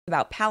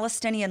about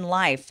Palestinian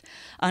life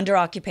under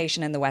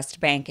occupation in the West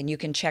Bank. And you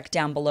can check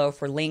down below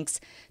for links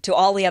to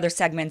all the other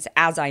segments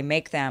as I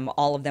make them.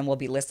 All of them will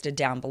be listed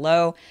down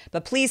below.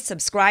 But please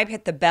subscribe,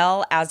 hit the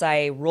bell. As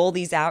I roll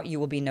these out, you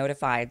will be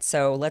notified.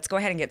 So let's go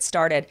ahead and get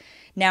started.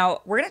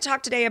 Now, we're going to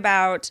talk today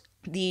about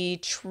the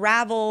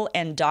travel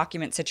and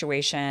document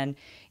situation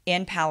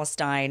in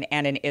Palestine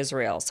and in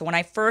Israel. So when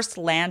I first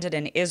landed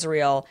in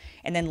Israel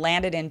and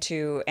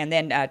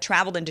then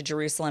traveled into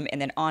Jerusalem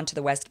and then on to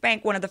the West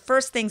Bank, one of the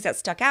first things that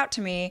stuck out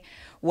to me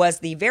was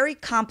the very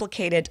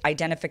complicated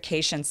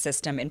identification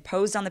system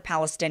imposed on the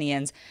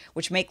Palestinians,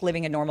 which make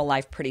living a normal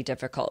life pretty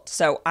difficult.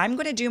 So I'm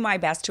going to do my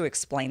best to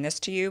explain this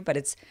to you, but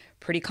it's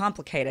pretty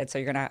complicated. So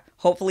you're going to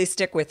hopefully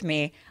stick with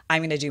me. I'm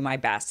going to do my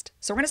best.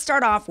 So we're going to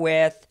start off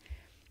with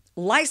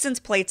license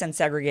plates and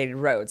segregated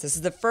roads. This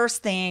is the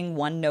first thing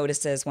one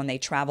notices when they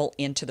travel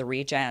into the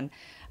region.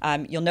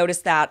 You'll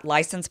notice that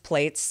license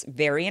plates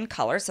vary in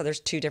color. So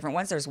there's two different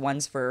ones. There's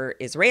ones for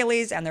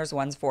Israelis and there's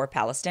ones for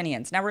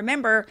Palestinians. Now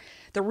remember,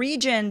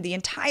 the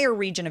entire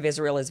region of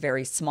Israel is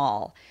very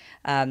small.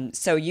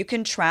 So you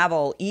can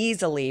travel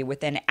easily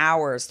within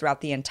hours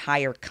throughout the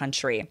entire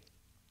country.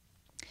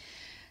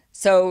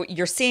 So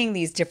you're seeing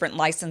these different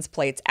license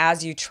plates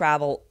as you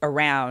travel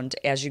around,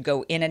 as you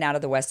go in and out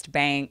of the West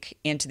Bank,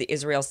 into the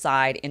Israel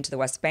side, into the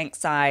West Bank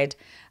side.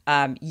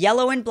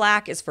 Yellow and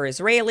black is for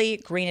Israeli,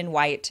 green and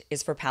white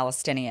is for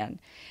Palestinian.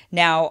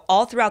 Now,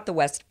 all throughout the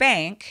West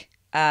Bank,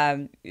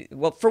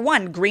 for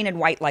one, green and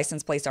white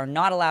license plates are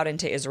not allowed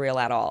into Israel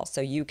at all.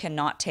 So you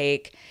cannot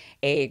take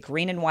a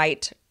green and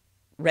white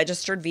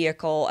registered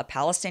vehicle, a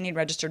Palestinian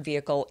registered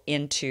vehicle,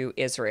 into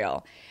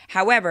Israel.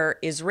 However,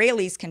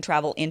 Israelis can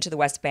travel into the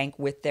West Bank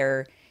with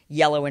their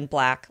yellow and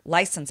black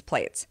license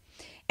plates.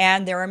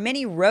 And there are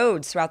many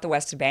roads throughout the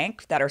West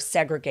Bank that are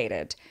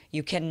segregated.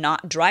 You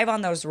cannot drive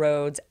on those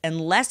roads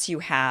unless you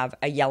have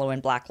a yellow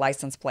and black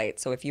license plate.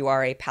 So if you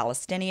are a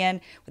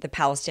Palestinian with a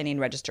Palestinian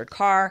registered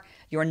car,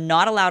 you're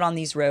not allowed on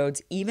these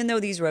roads, even though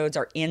these roads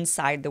are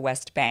inside the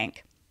West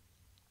Bank,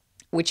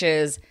 which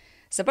is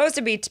supposed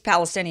to be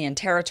Palestinian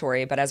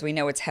territory, but as we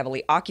know, it's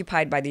heavily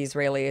occupied by the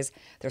Israelis.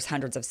 There's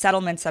hundreds of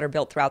settlements that are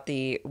built throughout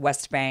the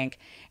West Bank.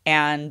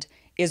 And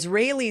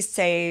Israelis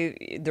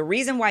say the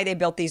reason why they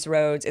built these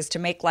roads is to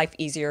make life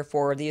easier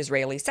for the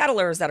Israeli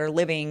settlers that are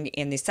living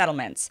in these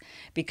settlements,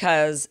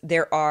 because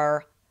there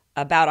are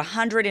about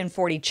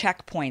 140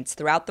 checkpoints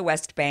throughout the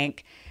West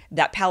Bank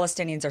that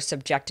Palestinians are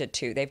subjected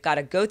to. They've got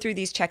to go through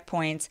these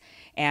checkpoints,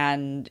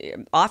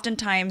 and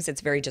oftentimes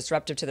it's very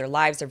disruptive to their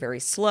lives. They're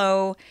very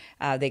slow.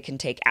 They can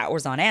take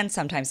hours on end.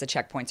 Sometimes the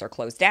checkpoints are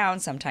closed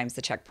down. Sometimes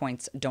the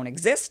checkpoints don't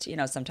exist.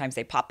 Sometimes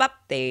they pop up,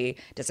 they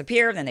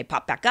disappear, then they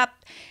pop back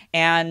up.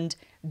 And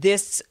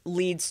this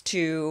leads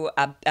to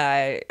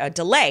a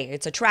delay.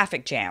 It's a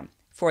traffic jam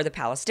for the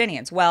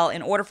Palestinians. Well,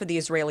 in order for the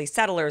Israeli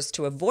settlers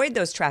to avoid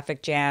those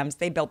traffic jams,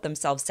 they built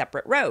themselves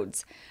separate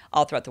roads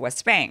all throughout the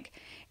West Bank.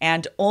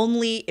 And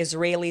only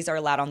Israelis are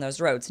allowed on those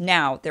roads.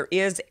 Now, there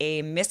is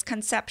a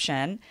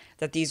misconception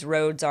that these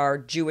roads are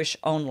Jewish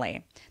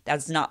only.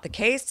 That's not the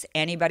case.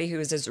 Anybody who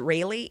is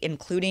Israeli,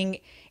 including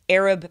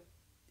Arab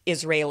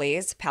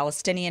Israelis,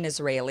 Palestinian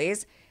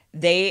Israelis,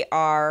 they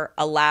are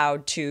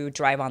allowed to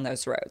drive on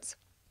those roads.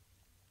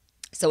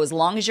 So as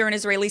long as you're an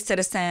Israeli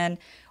citizen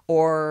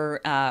or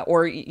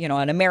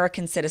an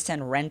American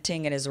citizen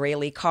renting an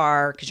Israeli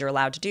car, because you're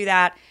allowed to do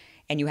that,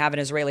 and you have an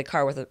Israeli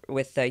car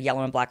with a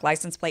yellow and black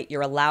license plate,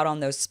 you're allowed on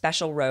those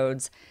special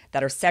roads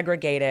that are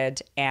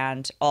segregated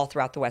and all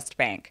throughout the West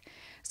Bank.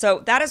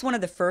 So that is one of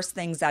the first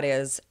things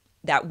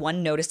that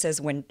one notices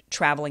when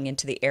traveling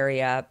into the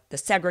area, the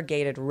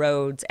segregated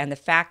roads and the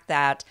fact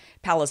that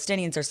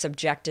Palestinians are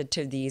subjected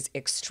to these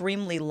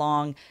extremely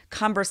long,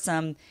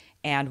 cumbersome,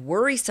 and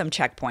worrisome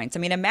checkpoints. I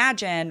mean,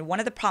 imagine one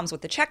of the problems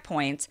with the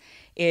checkpoints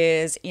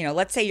is,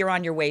 let's say you're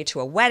on your way to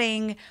a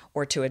wedding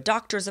or to a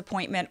doctor's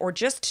appointment or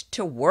just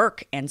to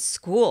work and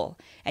school,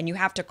 and you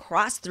have to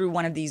cross through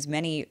one of these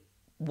many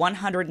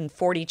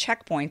 140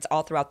 checkpoints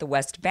all throughout the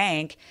West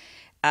Bank.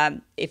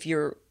 If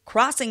you're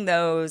crossing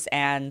those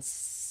and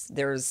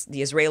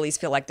the Israelis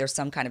feel like there's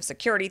some kind of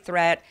security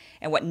threat,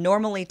 and what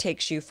normally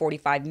takes you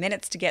 45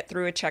 minutes to get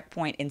through a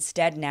checkpoint,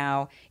 instead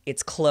now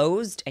it's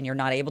closed and you're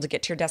not able to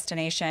get to your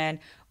destination,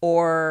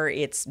 or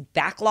it's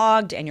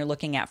backlogged and you're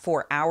looking at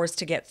 4 hours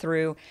to get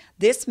through.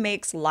 This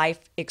makes life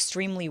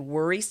extremely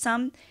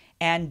worrisome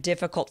and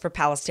difficult for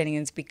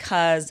Palestinians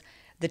because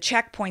the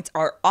checkpoints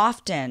are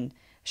often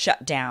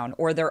shut down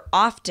or they're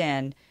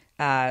often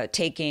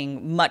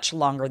taking much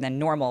longer than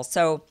normal.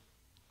 So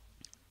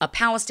a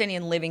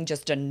Palestinian living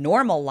just a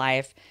normal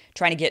life,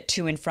 trying to get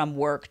to and from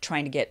work,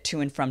 trying to get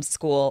to and from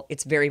school,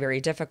 it's very, very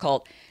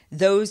difficult.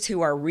 Those who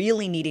are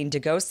really needing to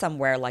go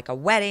somewhere like a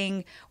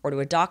wedding or to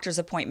a doctor's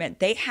appointment,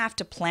 they have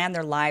to plan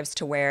their lives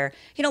to where,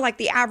 like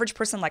the average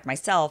person like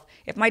myself,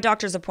 if my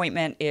doctor's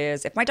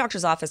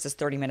office is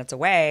 30 minutes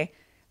away,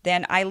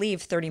 then I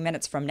leave 30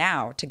 minutes from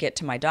now to get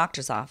to my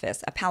doctor's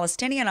office. A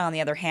Palestinian, on the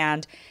other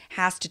hand,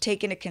 has to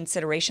take into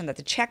consideration that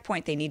the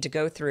checkpoint they need to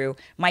go through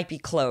might be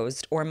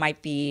closed or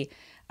might be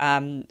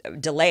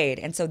delayed.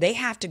 And so they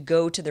have to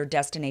go to their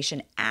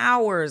destination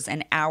hours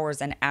and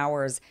hours and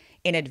hours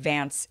in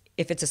advance.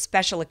 If it's a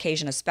special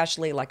occasion,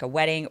 especially like a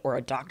wedding or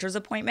a doctor's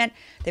appointment,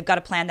 they've got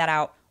to plan that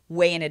out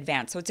way in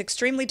advance. So it's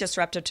extremely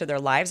disruptive to their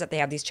lives that they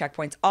have these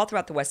checkpoints all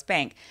throughout the West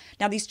Bank.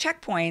 Now, these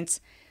checkpoints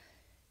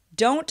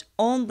don't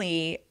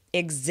only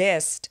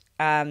exist.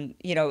 One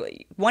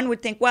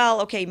would think,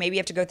 well, okay, maybe you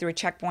have to go through a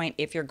checkpoint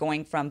if you're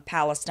going from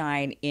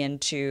Palestine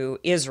into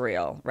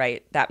Israel,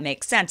 right? That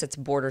makes sense. It's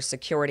border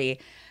security.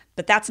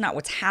 But that's not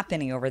what's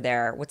happening over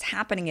there. What's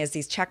happening is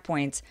these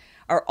checkpoints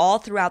are all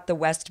throughout the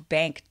West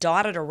Bank,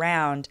 dotted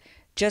around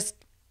just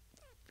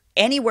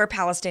anywhere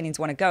Palestinians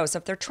want to go. So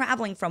if they're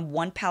traveling from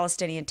one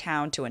Palestinian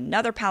town to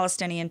another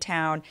Palestinian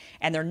town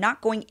and they're not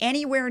going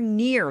anywhere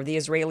near the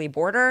Israeli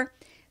border,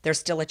 there's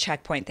still a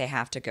checkpoint they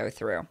have to go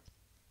through.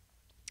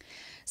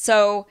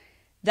 So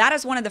that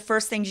is one of the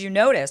first things you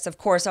notice, of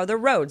course, are the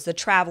roads, the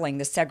traveling,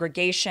 the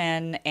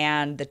segregation,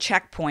 and the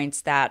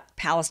checkpoints that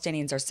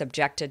Palestinians are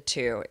subjected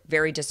to,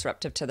 very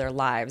disruptive to their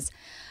lives.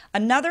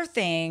 Another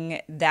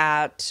thing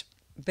that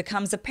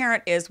becomes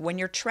apparent is when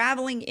you're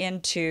traveling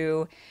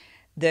into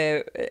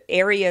the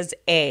areas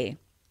A,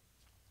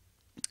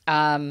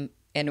 in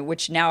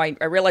which now I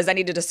realize I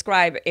need to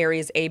describe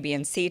areas A, B,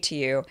 and C to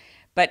you.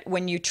 But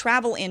when you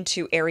travel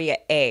into area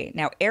A,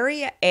 now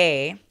area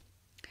A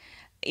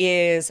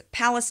is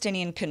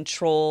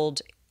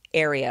Palestinian-controlled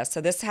area. So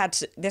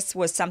this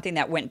was something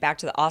that went back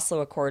to the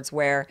Oslo Accords,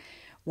 where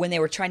when they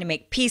were trying to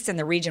make peace in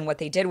the region, what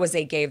they did was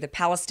they gave the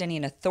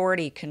Palestinian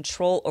Authority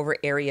control over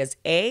areas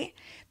A.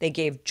 They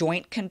gave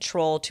joint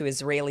control to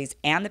Israelis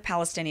and the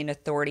Palestinian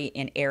Authority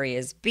in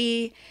areas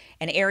B.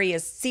 And area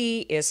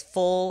C is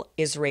full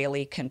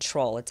Israeli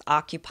control. It's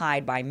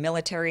occupied by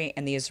military,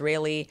 and the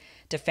Israeli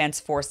Defense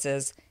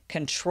Forces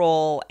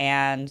control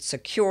and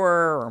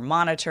secure or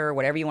monitor,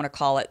 whatever you want to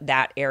call it,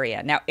 that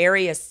area. Now,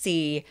 area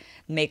C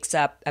makes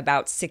up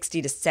about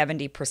 60 to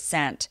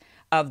 70%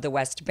 of the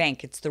West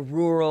Bank. It's the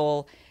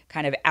rural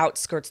kind of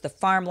outskirts, the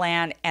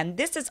farmland. And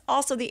this is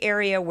also the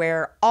area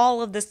where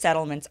all of the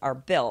settlements are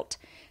built.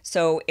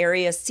 So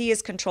area C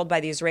is controlled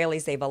by the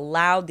Israelis. They've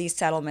allowed these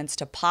settlements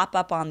to pop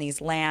up on these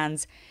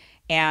lands,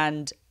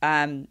 and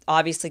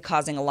obviously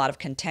causing a lot of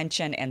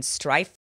contention and strife